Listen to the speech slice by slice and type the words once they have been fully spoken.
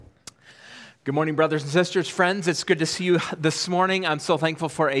Good morning, brothers and sisters, friends. It's good to see you this morning. I'm so thankful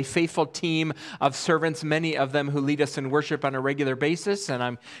for a faithful team of servants, many of them who lead us in worship on a regular basis, and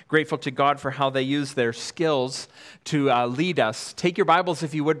I'm grateful to God for how they use their skills to lead us. Take your Bibles,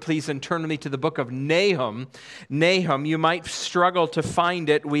 if you would, please, and turn with me to the book of Nahum. Nahum, you might struggle to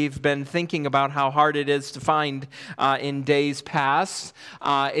find it. We've been thinking about how hard it is to find in days past.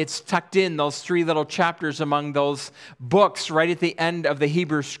 It's tucked in, those three little chapters among those books right at the end of the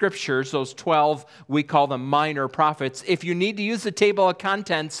Hebrew Scriptures, those 12, we call them minor prophets. If you need to use the table of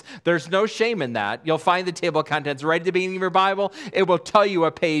contents, there's no shame in that. You'll find the table of contents right at the beginning of your Bible. It will tell you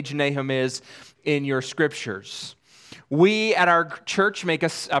what page Nahum is in your scriptures. We at our church make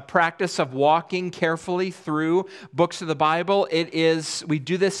a practice of walking carefully through books of the Bible. We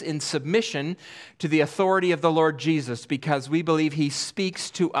do this in submission to the authority of the Lord Jesus because we believe He speaks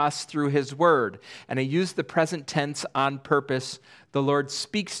to us through His Word. And I use the present tense on purpose. The Lord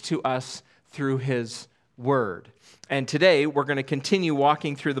speaks to us through His Word. And today, we're going to continue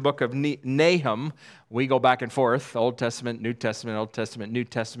walking through the book of Nahum. We go back and forth, Old Testament, New Testament, Old Testament, New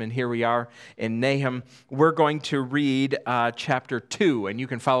Testament. Here we are in Nahum. We're going to read chapter 2, and you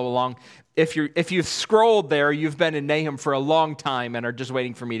can follow along. If you've scrolled there, you've been in Nahum for a long time and are just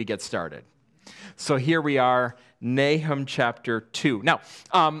waiting for me to get started. So here we are, Nahum chapter 2. Now,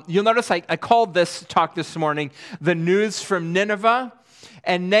 you'll notice I called this talk this morning, The News from Nineveh.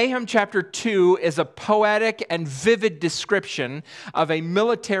 And Nahum chapter 2 is a poetic and vivid description of a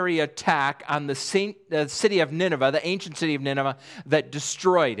military attack on the city of Nineveh, the ancient city of Nineveh, that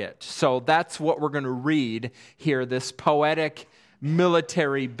destroyed it. So that's what we're going to read here, this poetic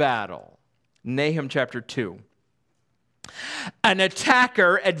military battle. Nahum chapter 2. An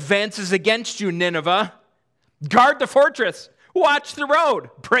attacker advances against you, Nineveh. Guard the fortress. Watch the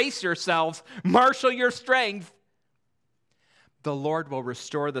road. Brace yourselves. Marshal your strength. The Lord will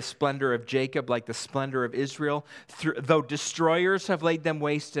restore the splendor of Jacob like the splendor of Israel, though destroyers have laid them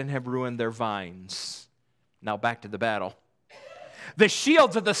waste and have ruined their vines. Now back to the battle. The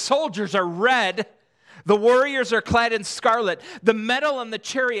shields of the soldiers are red. The warriors are clad in scarlet. The metal on the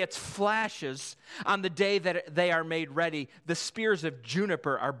chariots flashes on the day that they are made ready. The spears of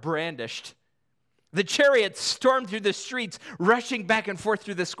juniper are brandished. The chariots storm through the streets, rushing back and forth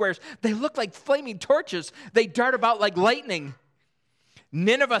through the squares. They look like flaming torches. They dart about like lightning.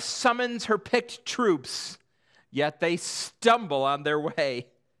 Nineveh summons her picked troops, yet they stumble on their way.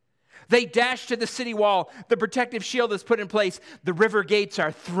 They dash to the city wall. The protective shield is put in place. The river gates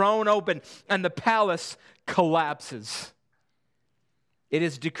are thrown open, and the palace collapses. It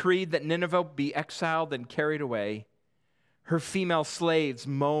is decreed that Nineveh be exiled and carried away. Her female slaves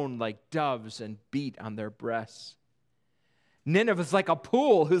moan like doves and beat on their breasts. Nineveh is like a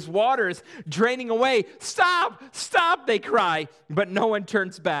pool whose water is draining away. Stop, stop, they cry, but no one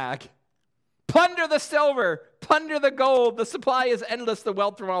turns back. Plunder the silver, plunder the gold. The supply is endless, the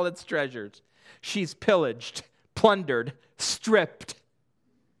wealth from all its treasures. She's pillaged, plundered, stripped.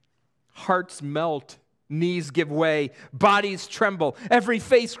 Hearts melt, knees give way, bodies tremble, every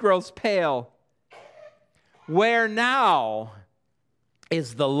face grows pale. Where now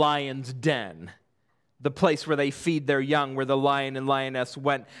is the lion's den? The place where they feed their young, where the lion and lioness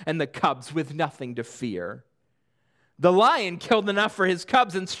went, and the cubs with nothing to fear. The lion killed enough for his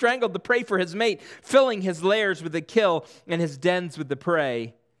cubs and strangled the prey for his mate, filling his lairs with the kill and his dens with the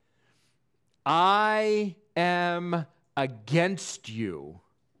prey. I am against you,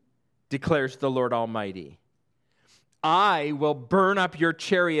 declares the Lord Almighty. I will burn up your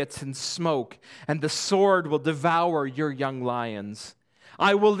chariots in smoke, and the sword will devour your young lions.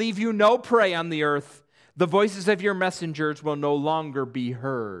 I will leave you no prey on the earth. The voices of your messengers will no longer be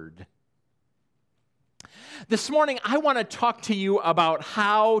heard. This morning, I want to talk to you about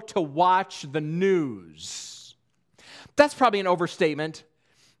how to watch the news. That's probably an overstatement.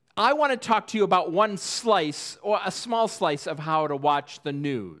 I want to talk to you about one slice, or a small slice of how to watch the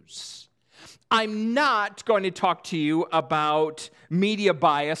news. I'm not going to talk to you about media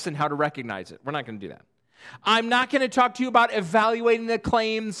bias and how to recognize it. We're not going to do that. I'm not going to talk to you about evaluating the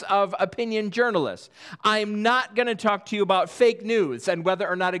claims of opinion journalists. I'm not going to talk to you about fake news and whether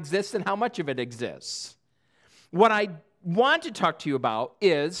or not it exists and how much of it exists. What I want to talk to you about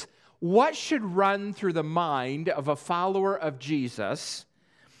is what should run through the mind of a follower of Jesus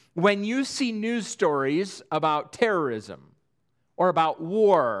when you see news stories about terrorism or about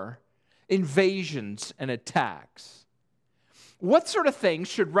war, invasions, and attacks. What sort of things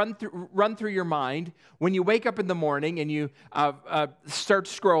should run through your mind when you wake up in the morning and you start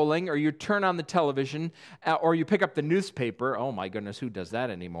scrolling, or you turn on the television, or you pick up the newspaper? Oh my goodness, who does that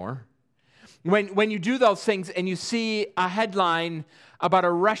anymore? When you do those things and you see a headline about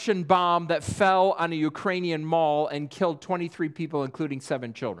a Russian bomb that fell on a Ukrainian mall and killed 23 people, including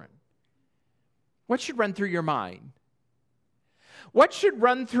 7 children, what should run through your mind? What should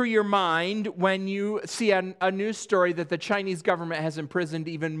run through your mind when you see a news story that the Chinese government has imprisoned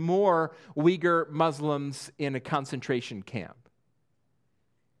even more Uyghur Muslims in a concentration camp?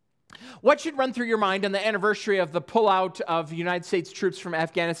 What should run through your mind on the anniversary of the pullout of United States troops from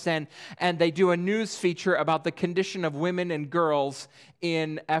Afghanistan, and they do a news feature about the condition of women and girls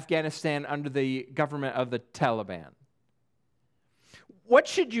in Afghanistan under the government of the Taliban? What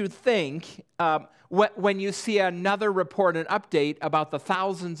should you think when you see another report, an update about the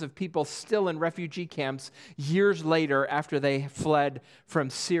thousands of people still in refugee camps years later after they fled from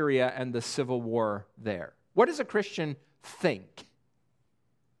Syria and the civil war there? What does a Christian think?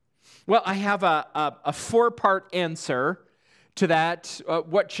 Well, I have a 4-part answer to that.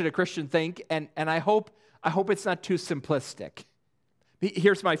 What should a Christian think? And I hope it's not too simplistic.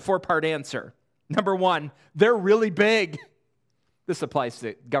 Here's my 4-part answer. Number 1, they're really big. This applies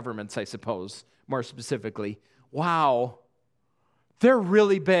to governments, I suppose, more specifically. Wow, they're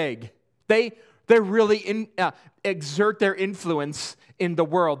really big. They really exert their influence in the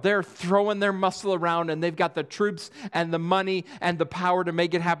world. They're throwing their muscle around, and they've got the troops and the money and the power to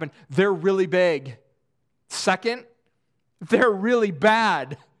make it happen. They're really big. Second, they're really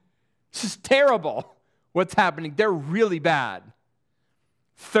bad. This is terrible what's happening. They're really bad.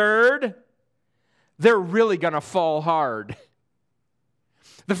 Third, they're really going to fall hard.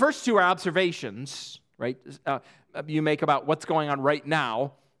 The first 2 are observations, right? You make about what's going on right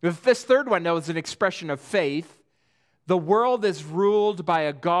now. This third one, though, is an expression of faith. The world is ruled by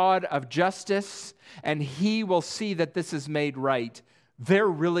a God of justice, and he will see that this is made right. They're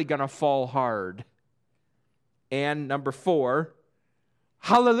really going to fall hard. And number 4,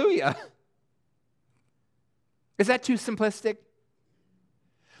 hallelujah. Is that too simplistic?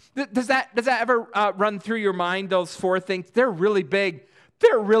 Does that ever run through your mind, those 4 things? They're really big.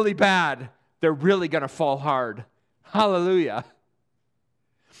 They're really bad. They're really going to fall hard. Hallelujah.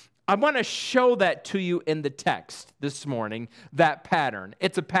 I want to show that to you in the text this morning, that pattern.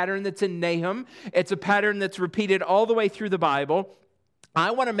 It's a pattern that's in Nahum. It's a pattern that's repeated all the way through the Bible.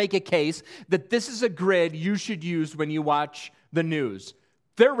 I want to make a case that this is a grid you should use when you watch the news.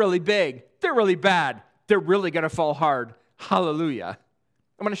 They're really big. They're really bad. They're really going to fall hard. Hallelujah.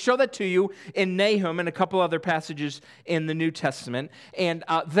 I'm going to show that to you in Nahum and a couple other passages in the New Testament. And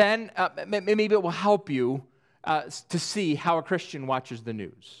then maybe it will help you to see how a Christian watches the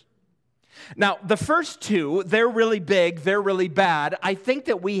news. Now, the first 2, they're really big, they're really bad. I think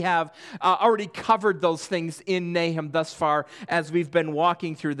that we have already covered those things in Nahum thus far as we've been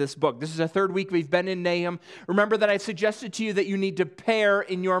walking through this book. This is the 3rd week we've been in Nahum. Remember that I suggested to you that you need to pair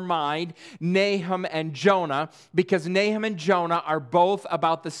in your mind Nahum and Jonah, because Nahum and Jonah are both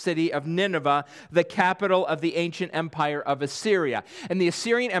about the city of Nineveh, the capital of the ancient empire of Assyria. And the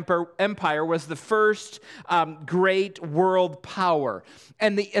Assyrian empire was the first great world power.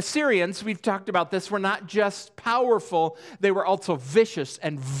 And the Assyrians, we've talked about this, were not just powerful, they were also vicious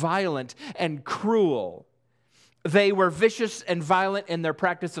and violent and cruel. They were vicious and violent in their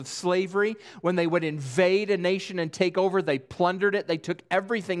practice of slavery. When they would invade a nation and take over, they plundered it. They took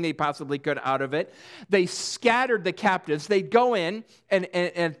everything they possibly could out of it. They scattered the captives. They'd go in and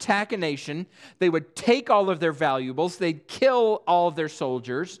attack a nation. They would take all of their valuables. They'd kill all of their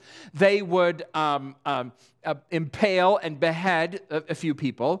soldiers. They would impale and behead a few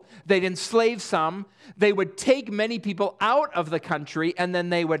people. They'd enslave some. They would take many people out of the country, and then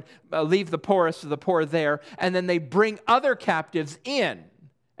they would leave the poorest of the poor there, and then they bring other captives in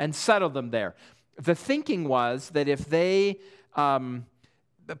and settle them there. The thinking was that if they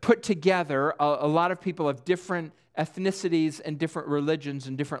put together a lot of people of different ethnicities and different religions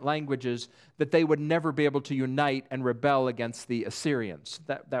and different languages, that they would never be able to unite and rebel against the Assyrians.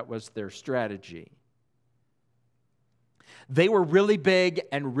 That was their strategy. They were really big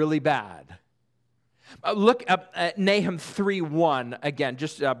and really bad. Look up at Nahum 3:1 again,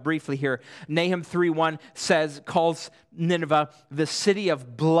 just briefly here. Nahum 3:1 calls Nineveh the city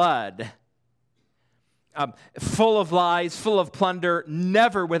of blood, full of lies, full of plunder,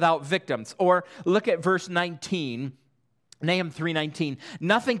 never without victims. Or look at verse 19. Nahum 3:19,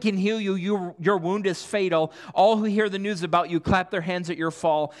 nothing can heal you. Your wound is fatal. All who hear the news about you clap their hands at your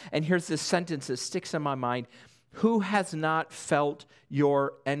fall. And here's this sentence that sticks in my mind. Who has not felt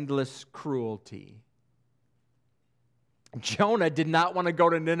your endless cruelty? Jonah did not want to go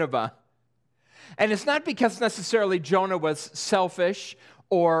to Nineveh. And it's not because necessarily Jonah was selfish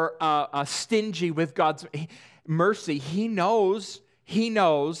or stingy with God's mercy. He knows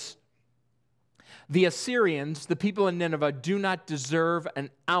The Assyrians, the people in Nineveh, do not deserve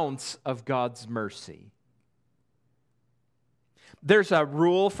an ounce of God's mercy. There's a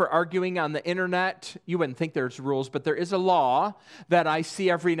rule for arguing on the internet. You wouldn't think there's rules, but there is a law that I see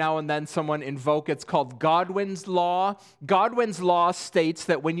every now and then someone invoke. It's called Godwin's Law. Godwin's Law states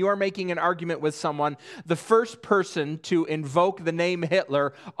that when you are making an argument with someone, the first person to invoke the name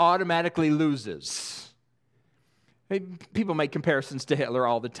Hitler automatically loses. People make comparisons to Hitler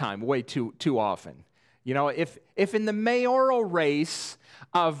all the time, way too often. You know, if in the mayoral race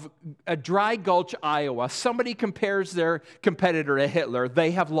of a Dry Gulch, Iowa, somebody compares their competitor to Hitler,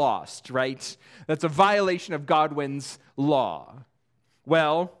 they have lost, right? That's a violation of Godwin's law.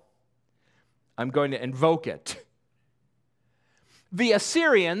 Well, I'm going to invoke it. The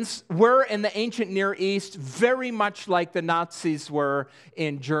Assyrians were in the ancient Near East very much like the Nazis were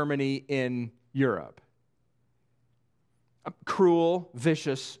in Germany in Europe. Cruel,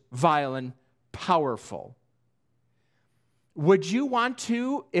 vicious, violent, powerful. Would you want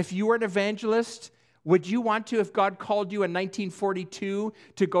to, if you were an evangelist, would you want to, if God called you in 1942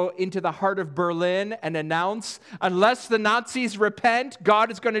 to go into the heart of Berlin and announce, unless the Nazis repent,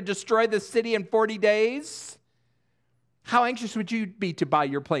 God is going to destroy the city in 40 days? How anxious would you be to buy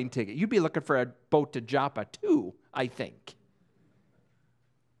your plane ticket? You'd be looking for a boat to Joppa too, I think.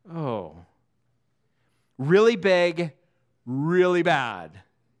 Oh. Really big, really bad.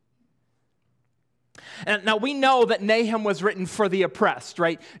 And now we know that Nahum was written for the oppressed,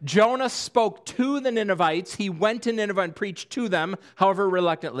 right? Jonah spoke to the Ninevites. He went to Nineveh and preached to them, however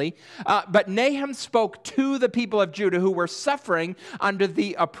reluctantly. But Nahum spoke to the people of Judah who were suffering under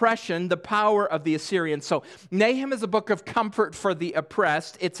the oppression, the power of the Assyrians. So Nahum is a book of comfort for the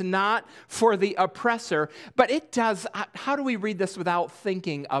oppressed. It's not for the oppressor, but it does. How do we read this without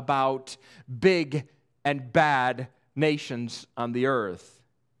thinking about big and bad nations on the earth?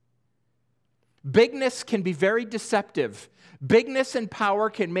 Bigness can be very deceptive. Bigness and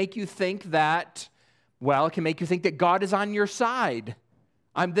power can make you think that, well, it can make you think that God is on your side.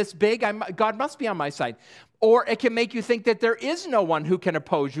 I'm this big, God must be on my side. Or it can make you think that there is no one who can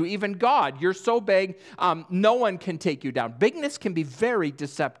oppose you, even God. You're so big, no one can take you down. Bigness can be very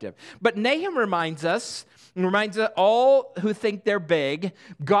deceptive. But Nahum reminds us all who think they're big,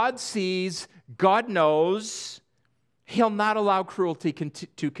 God sees, God knows, He'll not allow cruelty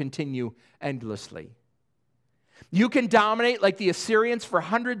to continue endlessly. You can dominate like the Assyrians for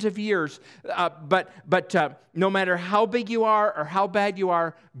hundreds of years, but no matter how big you are or how bad you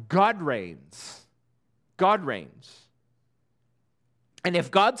are, God reigns. God reigns. And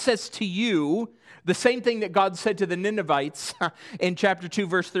if God says to you the same thing that God said to the Ninevites in chapter 2,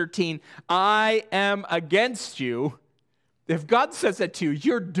 verse 13, I am against you, if God says that to you,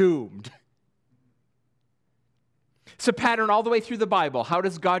 you're doomed. It's a pattern all the way through the Bible. How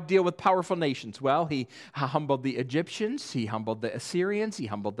does God deal with powerful nations? Well, He humbled the Egyptians, He humbled the Assyrians, He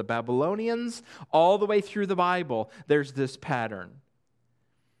humbled the Babylonians. All the way through the Bible, there's this pattern.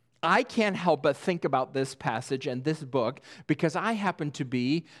 I can't help but think about this passage and this book because I happen to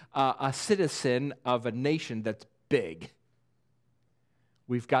be a citizen of a nation that's big.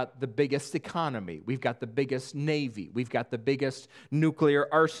 We've got the biggest economy. We've got the biggest navy. We've got the biggest nuclear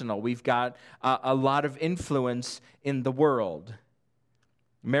arsenal. We've got a lot of influence in the world.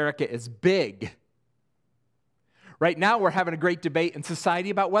 America is big. Right now, we're having a great debate in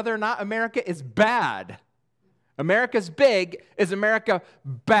society about whether or not America is bad. America's big. Is America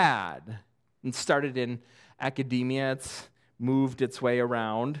bad? It started in academia. It's moved its way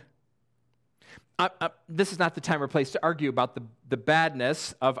around. This is not the time or place to argue about the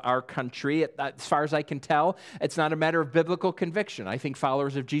badness of our country. As far as I can tell, it's not a matter of biblical conviction. I think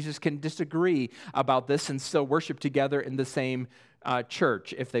followers of Jesus can disagree about this and still worship together in the same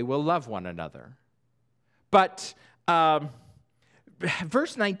church if they will love one another. But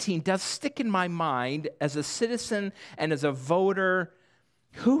verse 19 does stick in my mind as a citizen and as a voter.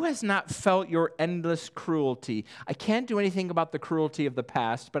 Who has not felt your endless cruelty? I can't do anything about the cruelty of the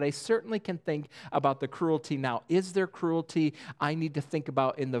past, but I certainly can think about the cruelty now. Is there cruelty I need to think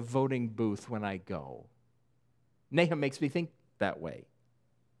about in the voting booth when I go? Nahum makes me think that way.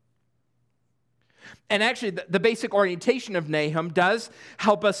 And actually, the basic orientation of Nahum does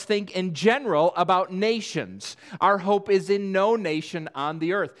help us think in general about nations. Our hope is in no nation on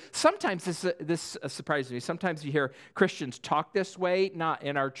the earth. Sometimes this surprises me. Sometimes you hear Christians talk this way, not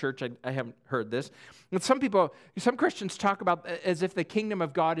in our church. I haven't heard this. But some Christians talk about as if the kingdom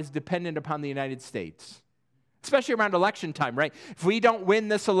of God is dependent upon the United States. Especially around election time, right? If we don't win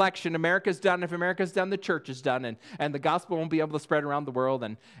this election, America's done. If America's done, the church is done, and the gospel won't be able to spread around the world.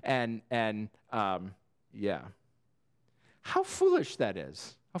 Yeah, how foolish that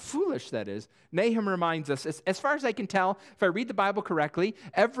is. How foolish that is. Nahum reminds us, as far as I can tell, if I read the Bible correctly,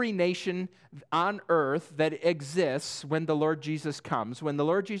 every nation on earth that exists when the Lord Jesus comes, when the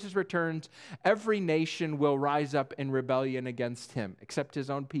Lord Jesus returns, every nation will rise up in rebellion against him, except his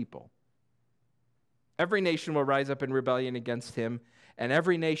own people. Every nation will rise up in rebellion against him, and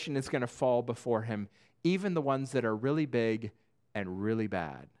every nation is going to fall before him, even the ones that are really big and really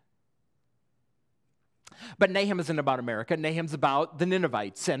bad. But Nahum isn't about America. Nahum's about the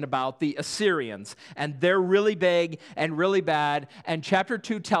Ninevites and about the Assyrians. And they're really big and really bad. And chapter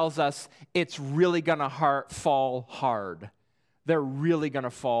 2 tells us it's really going to fall hard. They're really going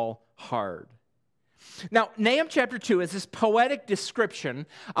to fall hard. Now, Nahum chapter 2 is this poetic description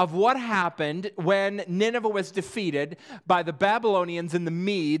of what happened when Nineveh was defeated by the Babylonians and the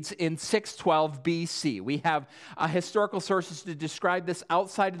Medes in 612 BC. We have historical sources to describe this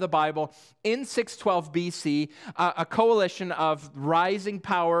outside of the Bible. In 612 BC, a coalition of rising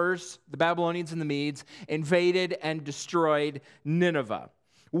powers, the Babylonians and the Medes, invaded and destroyed Nineveh.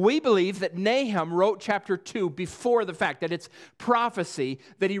 We believe that Nahum wrote chapter 2 before the fact, that it's prophecy,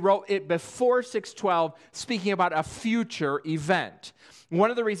 that he wrote it before 612, speaking about a future event. One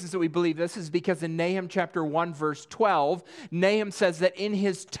of the reasons that we believe this is because in Nahum chapter 1, verse 12, Nahum says that in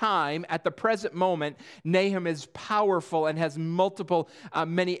his time, at the present moment, Nahum is powerful and has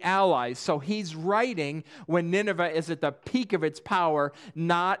many allies. So he's writing when Nineveh is at the peak of its power,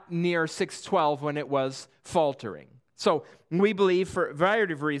 not near 612 when it was faltering. So we believe, for a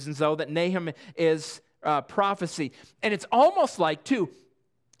variety of reasons, though, that Nahum is prophecy. And it's almost like, too,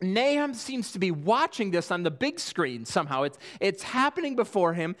 Nahum seems to be watching this on the big screen somehow. It's happening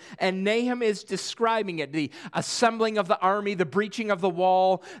before him, and Nahum is describing it. The assembling of the army, the breaching of the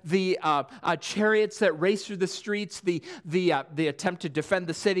wall, the chariots that race through the streets, the attempt to defend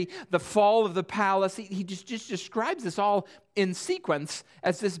the city, the fall of the palace. He just describes this all in sequence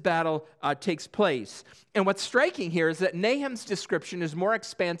as this battle takes place. And what's striking here is that Nahum's description is more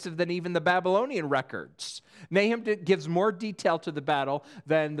expansive than even the Babylonian records. Nahum gives more detail to the battle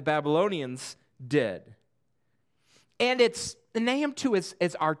than the Babylonians did. And Nahum, too, is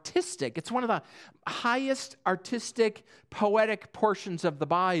artistic. It's one of the highest artistic, poetic portions of the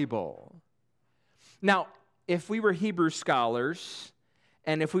Bible. Now, if we were Hebrew scholars,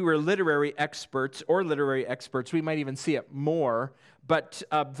 and if we were literary experts, we might even see it more. But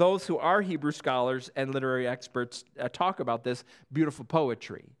those who are Hebrew scholars and literary experts talk about this beautiful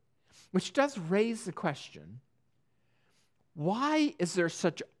poetry, which does raise the question, why is there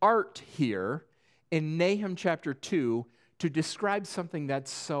such art here in Nahum chapter 2 to describe something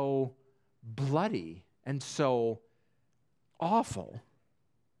that's so bloody and so awful?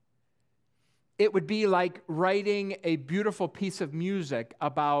 It would be like writing a beautiful piece of music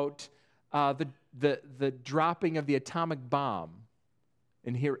about the dropping of the atomic bomb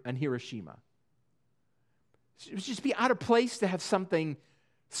in Hiroshima. It would just be out of place to have something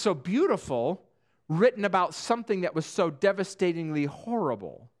so beautiful written about something that was so devastatingly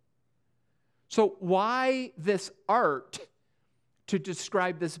horrible. So why this art to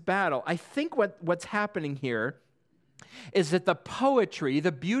describe this battle? I think what's happening here is that the poetry,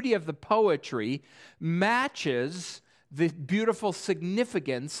 the beauty of the poetry, matches the beautiful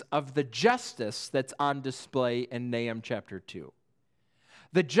significance of the justice that's on display in Nahum chapter 2.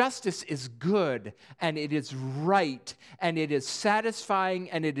 The justice is good, and it is right, and it is satisfying,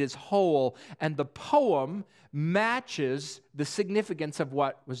 and it is whole, and the poem matches the significance of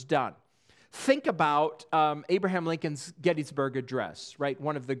what was done. Think about Abraham Lincoln's Gettysburg Address, right?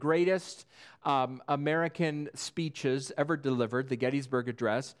 One of the greatest American speeches ever delivered, the Gettysburg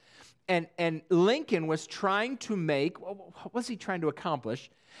Address. And Lincoln was trying to what was he trying to accomplish?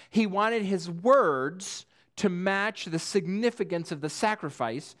 He wanted his words to match the significance of the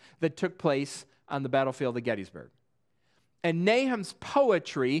sacrifice that took place on the battlefield of Gettysburg. And Nahum's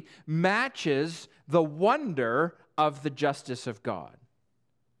poetry matches the wonder of the justice of God.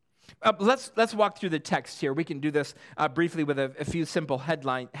 Let's walk through the text here. We can do this briefly with a few simple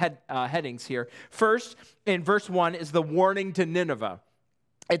headings here. First, in verse 1 is the warning to Nineveh.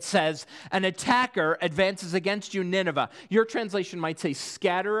 It says, an attacker advances against you, Nineveh. Your translation might say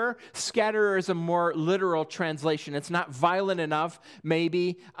scatterer. Scatterer is a more literal translation. It's not violent enough,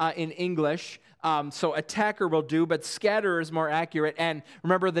 maybe, in English. So attacker will do, but scatterer is more accurate. And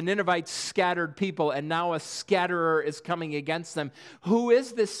remember, the Ninevites scattered people, and now a scatterer is coming against them. Who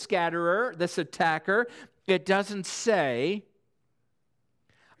is this scatterer, this attacker? It doesn't say,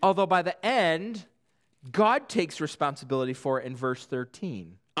 although by the end, God takes responsibility for it in verse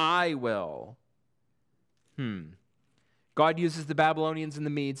 13. I will. God uses the Babylonians and the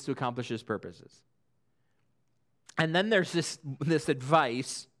Medes to accomplish his purposes. And then there's this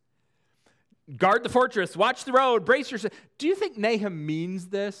advice, guard the fortress, watch the road, brace yourself. Do you think Nahum means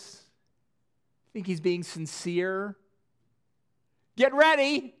this? Think he's being sincere? Get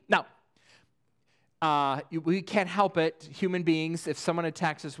ready. No. We can't help it, human beings. If someone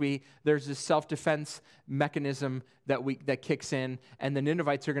attacks us, there's this self-defense mechanism that kicks in, and the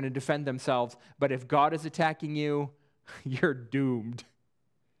Ninevites are going to defend themselves. But if God is attacking you, you're doomed.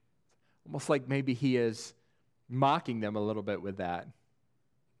 Almost like maybe he is mocking them a little bit with that.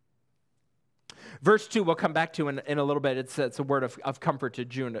 Verse 2, we'll come back to in a little bit. It's a word of comfort to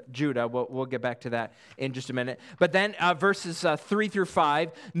Judah. We'll get back to that in just a minute. But then verses 3 through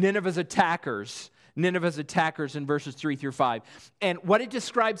 5, Nineveh's attackers in verses 3 through 5. And what it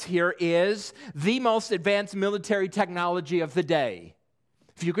describes here is the most advanced military technology of the day.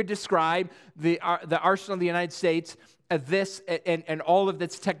 If you could describe the arsenal of the United States, this and all of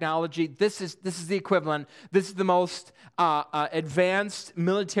its technology, this is the equivalent. This is the most advanced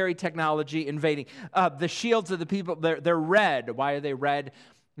military technology invading. The shields of the people, they're red. Why are they red?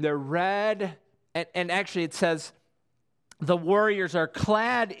 They're red, and actually it says the warriors are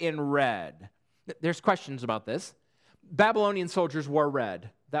clad in red. There's questions about this. Babylonian soldiers wore red.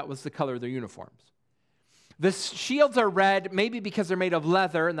 That was the color of their uniforms. The shields are red, maybe because they're made of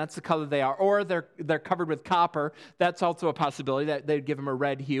leather, and that's the color they are, or they're covered with copper. That's also a possibility, that they'd give them a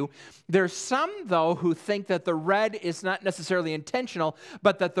red hue. There's some, though, who think that the red is not necessarily intentional,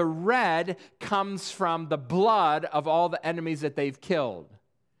 but that the red comes from the blood of all the enemies that they've killed.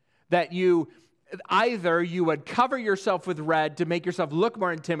 That either you would cover yourself with red to make yourself look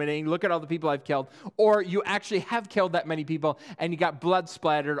more intimidating, look at all the people I've killed, or you actually have killed that many people, and you got blood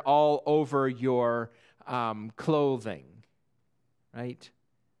splattered all over your clothing, right?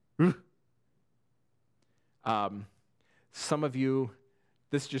 Some of you,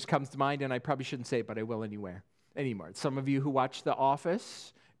 this just comes to mind, and I probably shouldn't say it, but I will anymore. Some of you who watch The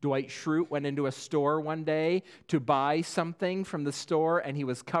Office, Dwight Schrute went into a store one day to buy something from the store, and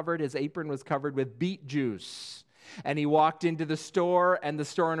his apron was covered with beet juice. And he walked into the store, and the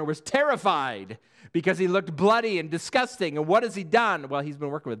store owner was terrified because he looked bloody and disgusting. And what has he done? Well, he's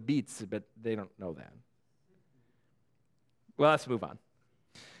been working with beets, but they don't know that. Well, let's move on.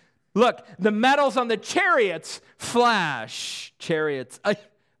 Look, the metals on the chariots flash. Chariots,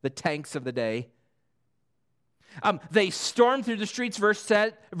 the tanks of the day. They storm through the streets, verse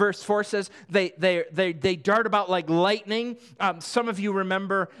 4 says, they dart about like lightning. Some of you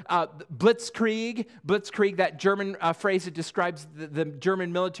remember Blitzkrieg. Blitzkrieg, that German phrase that describes the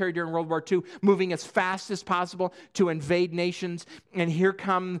German military during World War II, moving as fast as possible to invade nations. And here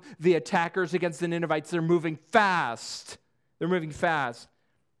come the attackers against the Ninevites. They're moving fast.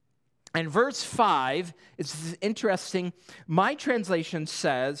 And verse 5 is interesting. My translation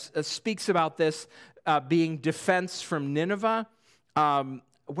speaks about this being defense from Nineveh.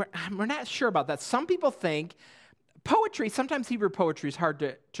 We're not sure about that. Some people think poetry, sometimes Hebrew poetry is hard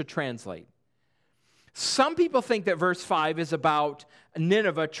to translate. Some people think that verse 5 is about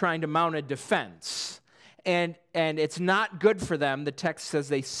Nineveh trying to mount a defense. And it's not good for them. The text says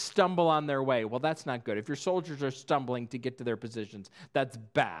they stumble on their way. Well, that's not good. If your soldiers are stumbling to get to their positions, that's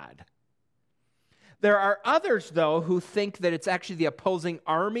bad. There are others, though, who think that it's actually the opposing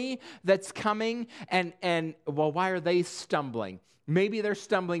army that's coming, and why are they stumbling? Maybe they're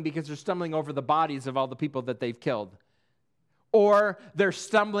stumbling because they're stumbling over the bodies of all the people that they've killed. Or they're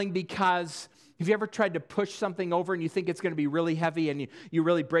stumbling because, have you ever tried to push something over and you think it's going to be really heavy and you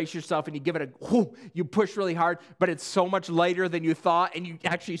really brace yourself and you give it you push really hard, but it's so much lighter than you thought and you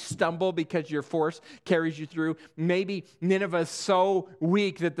actually stumble because your force carries you through? Maybe Nineveh is so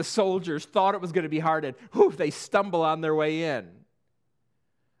weak that the soldiers thought it was going to be hard and they stumble on their way in.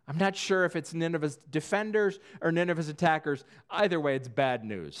 I'm not sure if it's Nineveh's defenders or Nineveh's attackers. Either way, it's bad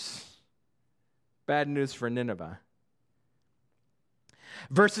news. Bad news for Nineveh.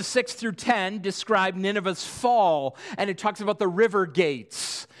 Verses 6 through 10 describe Nineveh's fall, and it talks about the river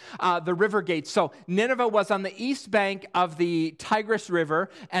gates. So Nineveh was on the east bank of the Tigris River,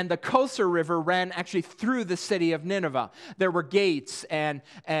 and the Kosor River ran actually through the city of Nineveh. There were gates and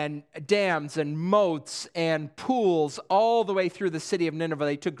dams and moats and pools all the way through the city of Nineveh.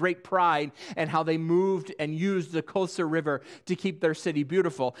 They took great pride in how they moved and used the Kosor River to keep their city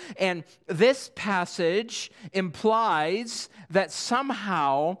beautiful. And this passage implies that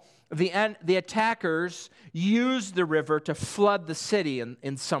somehow the attackers used the river to flood the city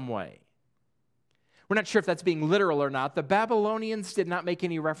in some way. We're not sure if that's being literal or not. The Babylonians did not make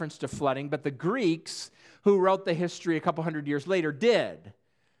any reference to flooding, but the Greeks, who wrote the history a couple hundred years later, did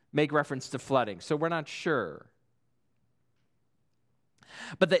make reference to flooding. So we're not sure.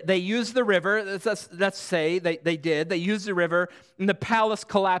 But they used the river, let's say they did. They used the river, and the palace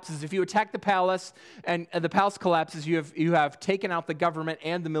collapses. If you attack the palace and the palace collapses, you have taken out the government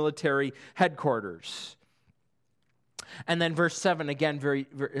and the military headquarters. And then verse 7, again, very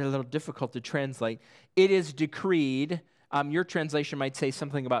a little difficult to translate. It is decreed, your translation might say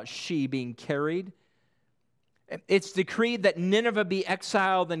something about she being carried. It's decreed that Nineveh be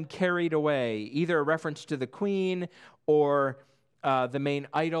exiled and carried away, either a reference to the queen or the main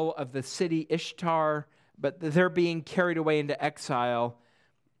idol of the city, Ishtar, but they're being carried away into exile,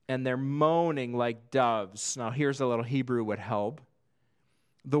 and they're moaning like doves. Now, here's a little Hebrew would help.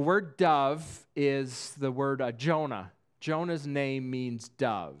 The word dove is the word Jonah. Jonah's name means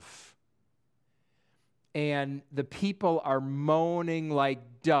dove. And the people are moaning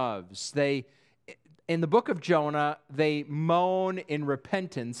like doves. In the book of Jonah, they moan in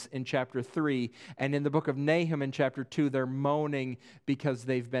repentance in chapter 3. And in the book of Nahum in chapter 2, they're moaning because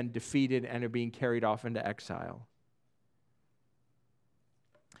they've been defeated and are being carried off into exile.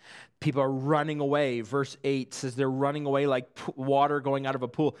 People are running away. Verse 8 says they're running away like water going out of a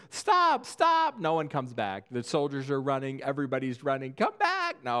pool. Stop, stop. No one comes back. The soldiers are running. Everybody's running. Come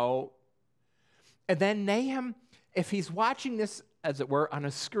back. No. And then Nahum, if he's watching this, as it were, on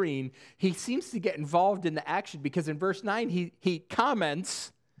a screen, he seems to get involved in the action because in verse 9, he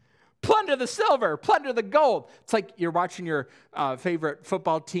comments, plunder the silver, plunder the gold. It's like you're watching your favorite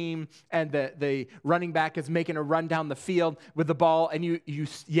football team and the running back is making a run down the field with the ball and you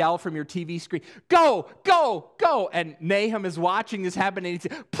yell from your TV screen, go, go, go. And Nahum is watching this happen and he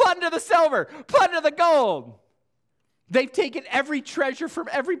says, plunder the silver, plunder the gold. They've taken every treasure from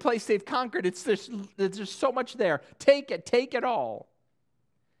every place they've conquered. There's so much there. Take it all.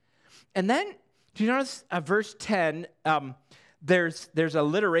 And then, do you notice verse 10, there's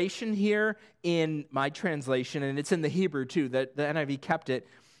alliteration here in my translation, and it's in the Hebrew too. The NIV kept it.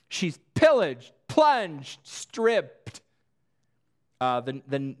 She's pillaged, plunged, stripped.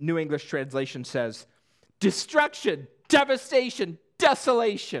 The New English translation says, destruction, devastation,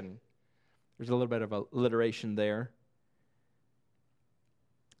 desolation. There's a little bit of alliteration there.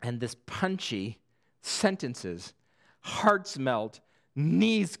 And this punchy sentences, hearts melt,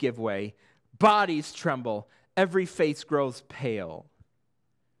 knees give way, bodies tremble, every face grows pale.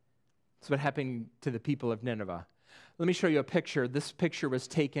 That's what happened to the people of Nineveh. Let me show you a picture. This picture was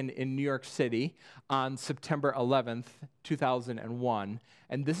taken in New York City on September 11th, 2001.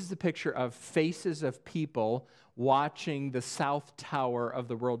 And this is a picture of faces of people watching the South Tower of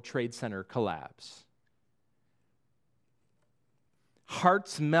the World Trade Center collapse.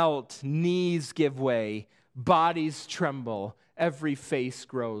 Hearts melt, knees give way, bodies tremble, every face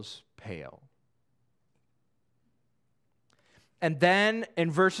grows pale. And then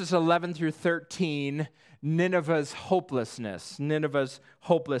in verses 11 through 13, Nineveh's hopelessness.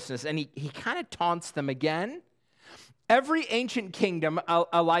 And he kind of taunts them again. Every ancient kingdom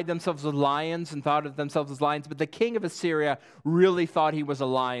allied themselves with lions and thought of themselves as lions, but the king of Assyria really thought he was a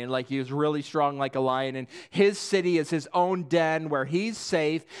lion, like he was really strong like a lion, and his city is his own den where he's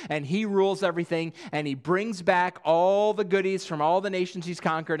safe, and he rules everything, and he brings back all the goodies from all the nations he's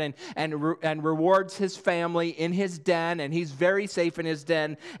conquered and rewards his family in his den, and he's very safe in his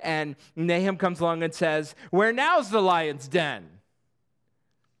den, and Nahum comes along and says, where now's the lion's den?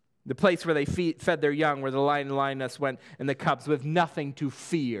 The place where they fed their young, where the lion and lioness went, and the cubs with nothing to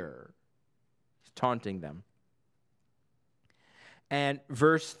fear. He's taunting them. And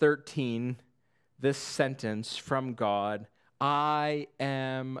verse 13, this sentence from God, I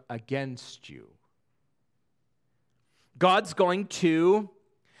am against you. God's going to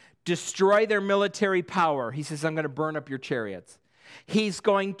destroy their military power. He says, I'm going to burn up your chariots. He's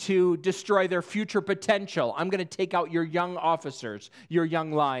going to destroy their future potential. I'm going to take out your young officers, your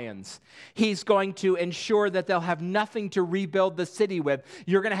young lions. He's going to ensure that they'll have nothing to rebuild the city with.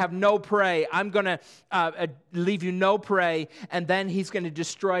 You're going to have no prey. I'm going to leave you no prey. And then he's going to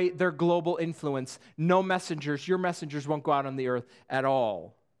destroy their global influence. No messengers. Your messengers won't go out on the earth at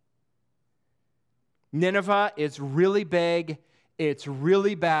all. Nineveh is really big. It's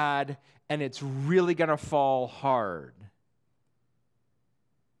really bad. And it's really going to fall hard.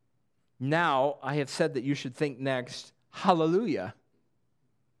 Now, I have said that you should think next, hallelujah.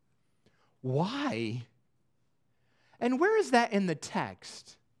 Why? And where is that in the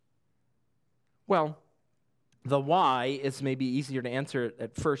text? Well, the why is maybe easier to answer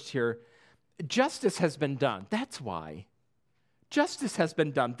at first here. Justice has been done. That's why. Justice has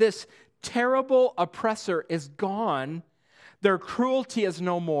been done. This terrible oppressor is gone. Their cruelty is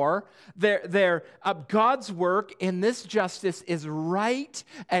no more. God's work in this justice is right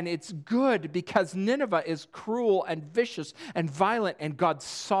and it's good because Nineveh is cruel and vicious and violent, and God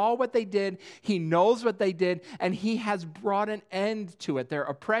saw what they did. He knows what they did, and he has brought an end to it. Their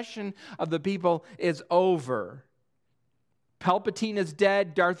oppression of the people is over. Palpatine is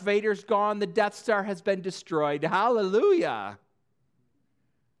dead. Darth Vader's gone. The Death Star has been destroyed. Hallelujah.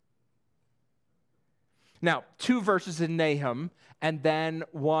 Now, 2 verses in Nahum, and then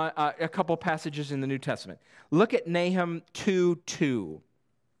a couple passages in the New Testament. Look at Nahum 2:2.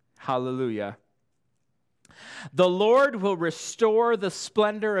 Hallelujah. The Lord will restore the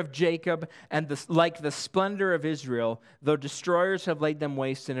splendor of Jacob and like the splendor of Israel, though destroyers have laid them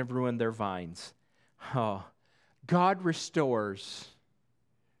waste and have ruined their vines. Oh, God restores.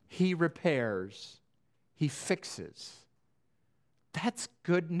 He repairs. He fixes. That's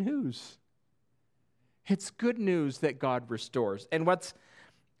good news. It's good news that God restores. And what's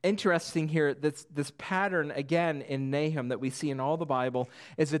interesting here, this pattern, again, in Nahum that we see in all the Bible,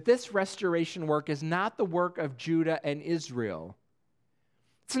 is that this restoration work is not the work of Judah and Israel.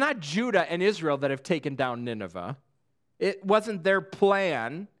 It's not Judah and Israel that have taken down Nineveh. It wasn't their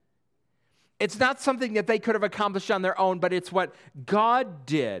plan. It's not something that they could have accomplished on their own, but it's what God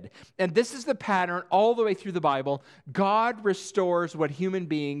did. And this is the pattern all the way through the Bible. God restores what human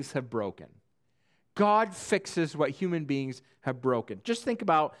beings have broken. God fixes what human beings have broken. Just think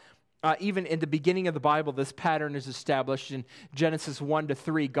about, even in the beginning of the Bible, this pattern is established in Genesis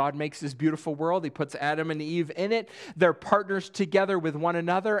 1-3. God makes this beautiful world. He puts Adam and Eve in it. They're partners together with one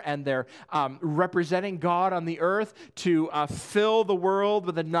another, and they're representing God on the earth to fill the world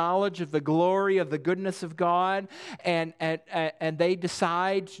with the knowledge of the glory of the goodness of God. And they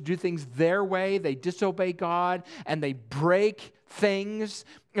decide to do things their way. They disobey God, and they break things.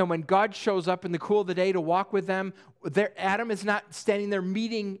 And when God shows up in the cool of the day to walk with them, Adam is not standing there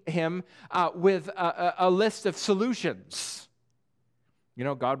meeting him with a list of solutions. You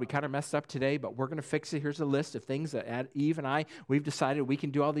know, God, we kind of messed up today, but we're going to fix it. Here's a list of things that Eve and I, we've decided we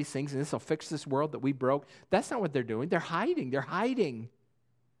can do all these things, and this will fix this world that we broke. That's not what they're doing. They're hiding. They're hiding.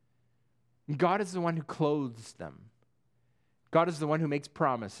 God is the one who clothes them. God is the one who makes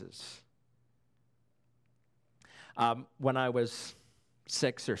promises. When I was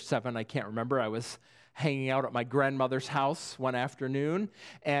 6 or 7, I can't remember, I was hanging out at my grandmother's house one afternoon,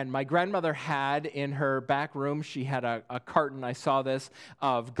 and my grandmother had in her back room, she had a carton, I saw this,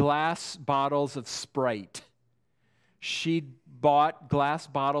 of glass bottles of Sprite. She'd bought glass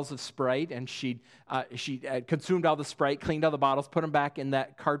bottles of Sprite, and she consumed all the Sprite, cleaned all the bottles, put them back in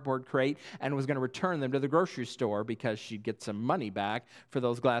that cardboard crate, and was going to return them to the grocery store because she'd get some money back for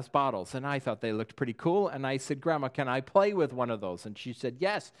those glass bottles. And I thought they looked pretty cool, and I said, Grandma, can I play with one of those? And she said,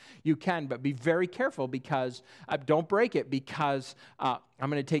 yes, you can, but be very careful because, don't break it because I'm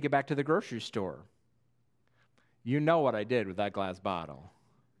going to take it back to the grocery store. You know what I did with that glass bottle.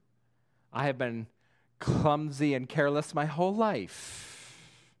 I have been clumsy and careless my whole life.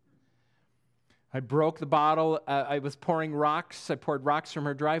 I broke the bottle. I was pouring rocks. I poured rocks from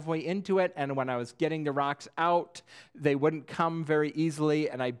her driveway into it, and when I was getting the rocks out, they wouldn't come very easily,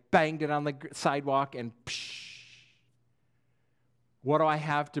 and I banged it on the sidewalk, and psh. What do I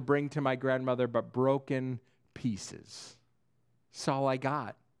have to bring to my grandmother but broken pieces? That's all I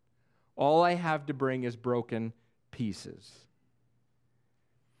got. All I have to bring is broken pieces.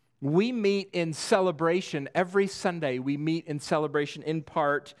 We meet in celebration every Sunday. We meet in celebration in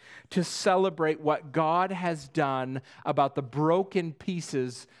part to celebrate what God has done about the broken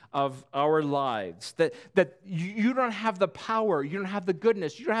pieces of our lives. That you don't have the power, you don't have the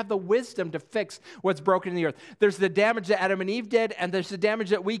goodness, you don't have the wisdom to fix what's broken in the earth. There's the damage that Adam and Eve did, and there's the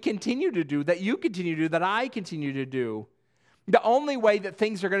damage that we continue to do, that you continue to do, that I continue to do. The only way that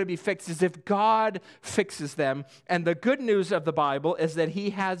things are going to be fixed is if God fixes them. And the good news of the Bible is that he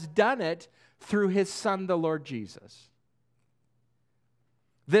has done it through his Son, the Lord Jesus.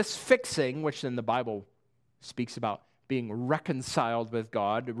 This fixing, which in the Bible speaks about being reconciled with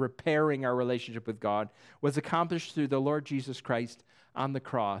God, repairing our relationship with God, was accomplished through the Lord Jesus Christ on the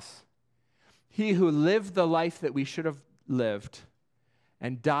cross. He who lived the life that we should have lived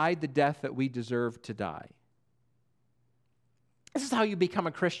and died the death that we deserve to die. This is how you become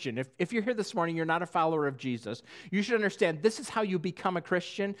a Christian. If you're here this morning, you're not a follower of Jesus, you should understand this is how you become a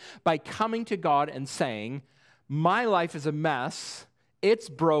Christian, by coming to God and saying, my life is a mess, it's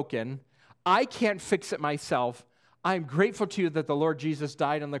broken, I can't fix it myself. I'm grateful to you that the Lord Jesus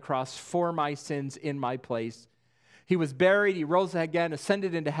died on the cross for my sins in my place. He was buried, he rose again,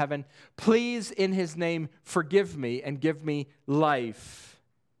 ascended into heaven. Please, in his name, forgive me and give me life.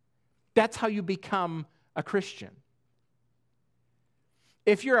 That's how you become a Christian.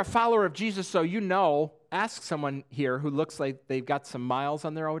 If you're a follower of Jesus, so you know, ask someone here who looks like they've got some miles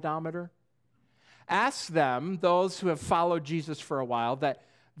on their odometer. Ask them, those who have followed Jesus for a while,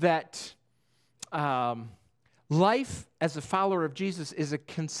 that life as a follower of Jesus is a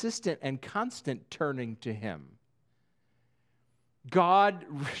consistent and constant turning to him. God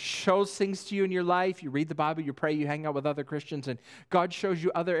shows things to you in your life. You read the Bible, you pray, you hang out with other Christians, and God shows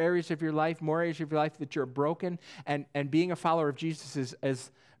you other areas of your life, more areas of your life that you're broken. And being a follower of Jesus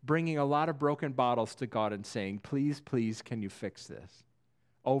is bringing a lot of broken bottles to God and saying, please, please, can you fix this?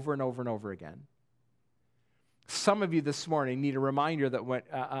 Over and over and over again. Some of you this morning need a reminder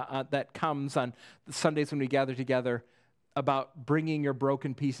that comes on the Sundays when we gather together about bringing your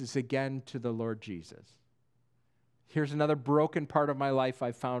broken pieces again to the Lord Jesus. Here's another broken part of my life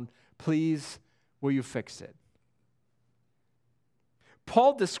I found. Please, will you fix it?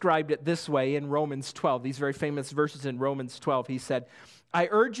 Paul described it this way in Romans 12, these very famous verses in Romans 12. He said, I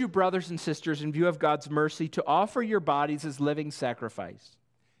urge you, brothers and sisters, in view of God's mercy, to offer your bodies as living sacrifice.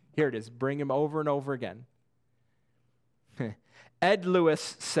 Here it is. Bring him over and over again. Ed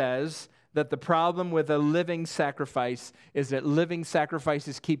Lewis says that the problem with a living sacrifice is that living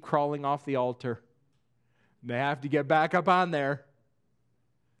sacrifices keep crawling off the altar. They have to get back up on there.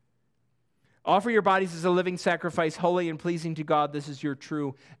 Offer your bodies as a living sacrifice, holy and pleasing to God. This is your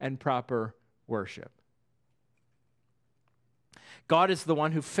true and proper worship. God is the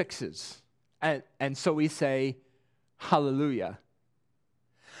one who fixes. And so we say, hallelujah.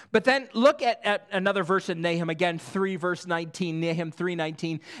 But then look at another verse in Nahum, again, 3 verse 19, Nahum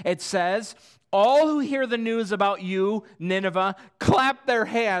 3:19. It says, all who hear the news about you, Nineveh, clap their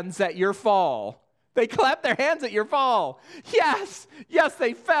hands at your fall. They clapped their hands at your fall. Yes,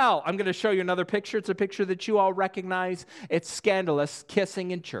 they fell. I'm going to show you another picture. It's a picture that you all recognize. It's scandalous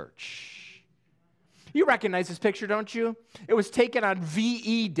kissing in church. You recognize this picture, don't you? It was taken on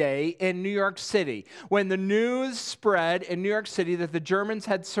VE Day in New York City. When the news spread in New York City that the Germans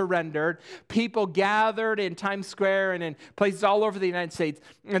had surrendered, people gathered in Times Square and in places all over the United States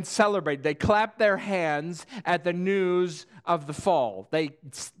and celebrated. They clapped their hands at the news of the fall. They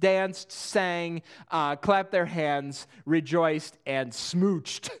danced, sang, clapped their hands, rejoiced, and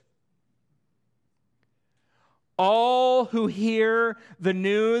smooched. All who hear the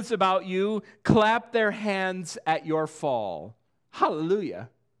news about you clap their hands at your fall.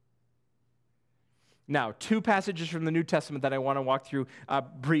 Hallelujah. Now, 2 passages from the New Testament that I want to walk through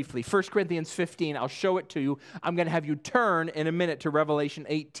briefly. 1 Corinthians 15, I'll show it to you. I'm going to have you turn in a minute to Revelation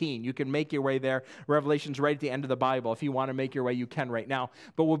 18. You can make your way there. Revelation's right at the end of the Bible. If you want to make your way, you can right now.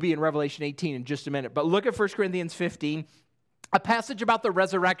 But we'll be in Revelation 18 in just a minute. But look at 1 Corinthians 15, a passage about the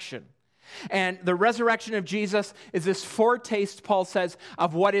resurrection. And the resurrection of Jesus is this foretaste, Paul says,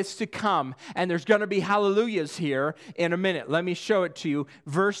 of what is to come. And there's going to be hallelujahs here in a minute. Let me show it to you.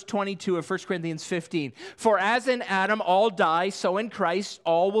 Verse 22 of 1 Corinthians 15. For as in Adam all die, so in Christ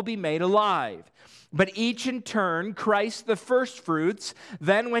all will be made alive. But each in turn, Christ the firstfruits,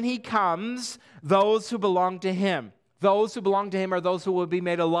 then when he comes, those who belong to him. Those who belong to him are those who will be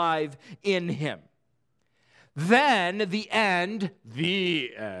made alive in him. Then the end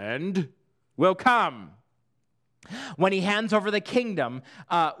will come. When he hands over the kingdom,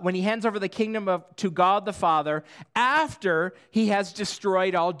 to God the Father, after he has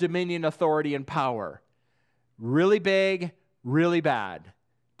destroyed all dominion, authority, and power. Really big, really bad.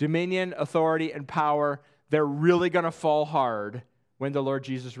 Dominion, authority, and power, they're really going to fall hard when the Lord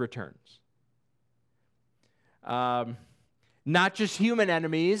Jesus returns. Not just human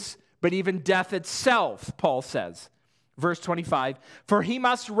enemies, but even death itself, Paul says. Verse 25, for he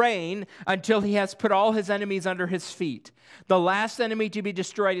must reign until he has put all his enemies under his feet. The last enemy to be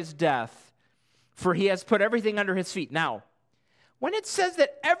destroyed is death, for he has put everything under his feet. Now, when it says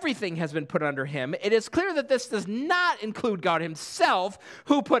that everything has been put under him, it is clear that this does not include God himself,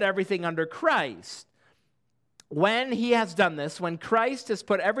 who put everything under Christ. When he has done this, when Christ has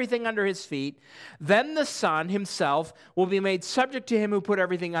put everything under his feet, then the Son himself will be made subject to him who put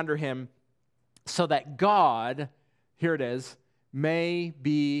everything under him, so that God, here it is, may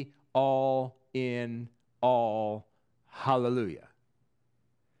be all in all. Hallelujah.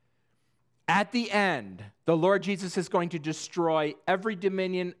 At the end, the Lord Jesus is going to destroy every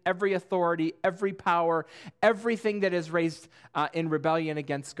dominion, every authority, every power, everything that is raised in rebellion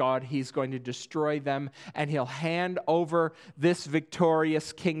against God. He's going to destroy them, and he'll hand over this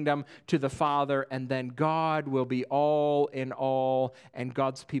victorious kingdom to the Father, and then God will be all in all, and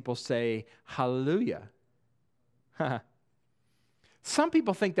God's people say, hallelujah. Some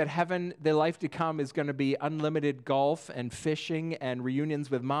people think that heaven, the life to come, is going to be unlimited golf and fishing and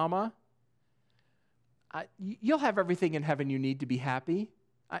reunions with mama. You'll have everything in heaven you need to be happy.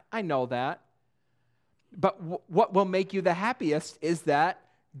 I know that. But what will make you the happiest is that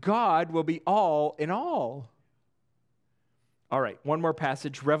God will be all in all. All right, one more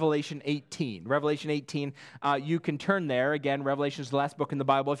passage, Revelation 18. Revelation 18, you can turn there. Again, Revelation is the last book in the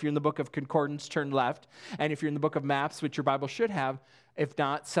Bible. If you're in the book of Concordance, turn left. And if you're in the book of Maps, which your Bible should have, if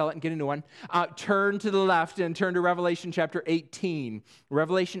not, sell it and get a new one. Turn to the left and turn to Revelation chapter 18.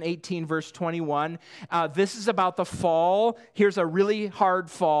 Revelation 18, verse 21. This is about the fall. Here's a really hard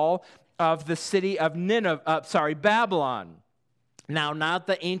fall of the city of Babylon. Now, not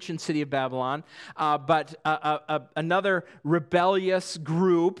the ancient city of Babylon, but another rebellious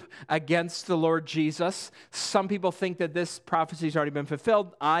group against the Lord Jesus. Some people think that this prophecy has already been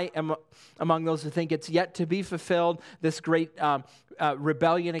fulfilled. I am among those who think it's yet to be fulfilled, this great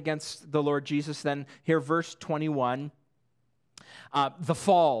rebellion against the Lord Jesus. Then here, verse 21, the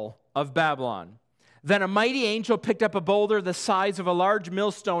fall of Babylon. Then a mighty angel picked up a boulder the size of a large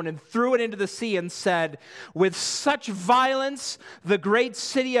millstone and threw it into the sea and said, with such violence, the great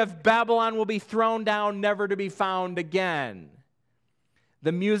city of Babylon will be thrown down, never to be found again.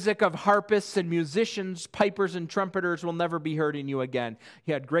 The music of harpists and musicians, pipers and trumpeters will never be heard in you again.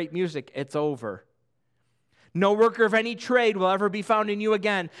 You had great music, it's over. No worker of any trade will ever be found in you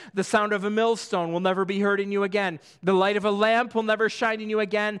again. The sound of a millstone will never be heard in you again. The light of a lamp will never shine in you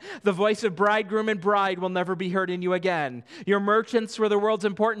again. The voice of bridegroom and bride will never be heard in you again. Your merchants were the world's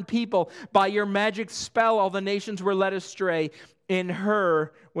important people. By your magic spell, all the nations were led astray. In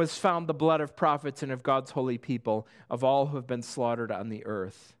her was found the blood of prophets and of God's holy people, of all who have been slaughtered on the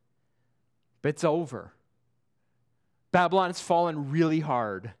earth. But it's over. Babylon has fallen really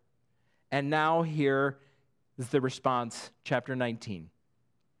hard. And now here is the response, chapter 19.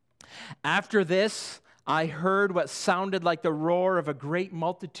 After this, I heard what sounded like the roar of a great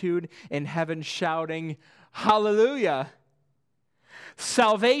multitude in heaven shouting, Hallelujah!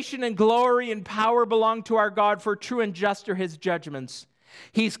 Salvation and glory and power belong to our God, for true and just are his judgments.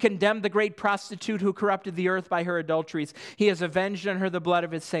 He's condemned the great prostitute who corrupted the earth by her adulteries. He has avenged on her the blood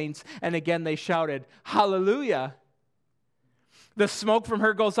of his saints. And again they shouted, Hallelujah! The smoke from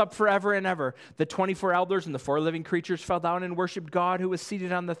her goes up forever and ever. The 24 elders and the 4 living creatures fell down and worshipped God who was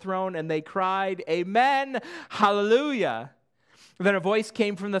seated on the throne, and they cried, Amen, Hallelujah. Then a voice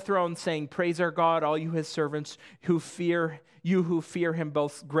came from the throne saying, Praise our God, all you his servants who fear him,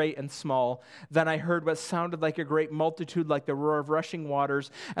 both great and small. Then I heard what sounded like a great multitude, like the roar of rushing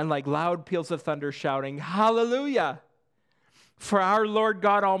waters, and like loud peals of thunder shouting, Hallelujah. For our Lord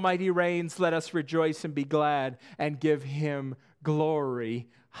God Almighty reigns. Let us rejoice and be glad and give him glory.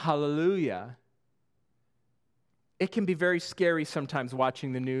 Hallelujah. It can be very scary sometimes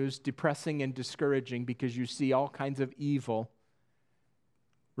watching the news, depressing and discouraging because you see all kinds of evil.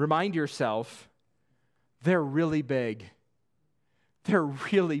 Remind yourself, they're really big. They're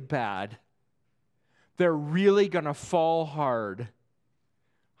really bad. They're really going to fall hard.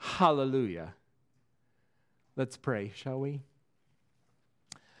 Hallelujah. Let's pray, shall we?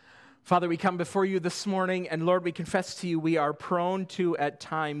 Father, we come before you this morning, and Lord, we confess to you we are prone to, at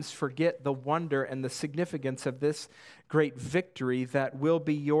times, forget the wonder and the significance of this great victory that will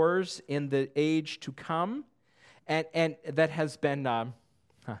be yours in the age to come, and that has been,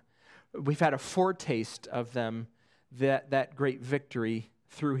 we've had a foretaste of them, that great victory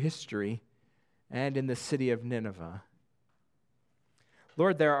through history and in the city of Nineveh.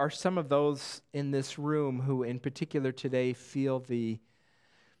 Lord, there are some of those in this room who in particular today feel the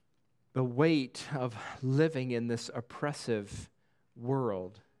weight of living in this oppressive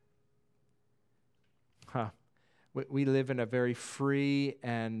world. We live in a very free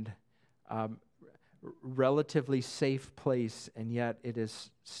and relatively safe place, and yet it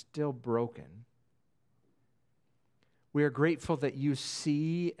is still broken. We are grateful that you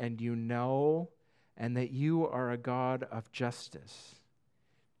see and you know, and that you are a God of justice.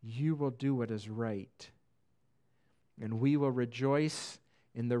 You will do what is right, and we will rejoice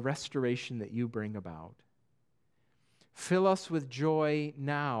in the restoration that you bring about. Fill us with joy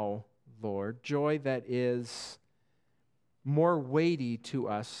now, Lord, joy that is more weighty to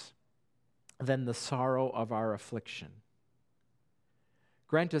us than the sorrow of our affliction.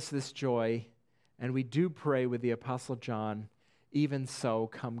 Grant us this joy, and we do pray with the Apostle John, even so,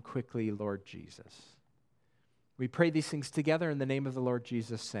 come quickly, Lord Jesus. We pray these things together in the name of the Lord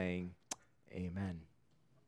Jesus, saying, Amen.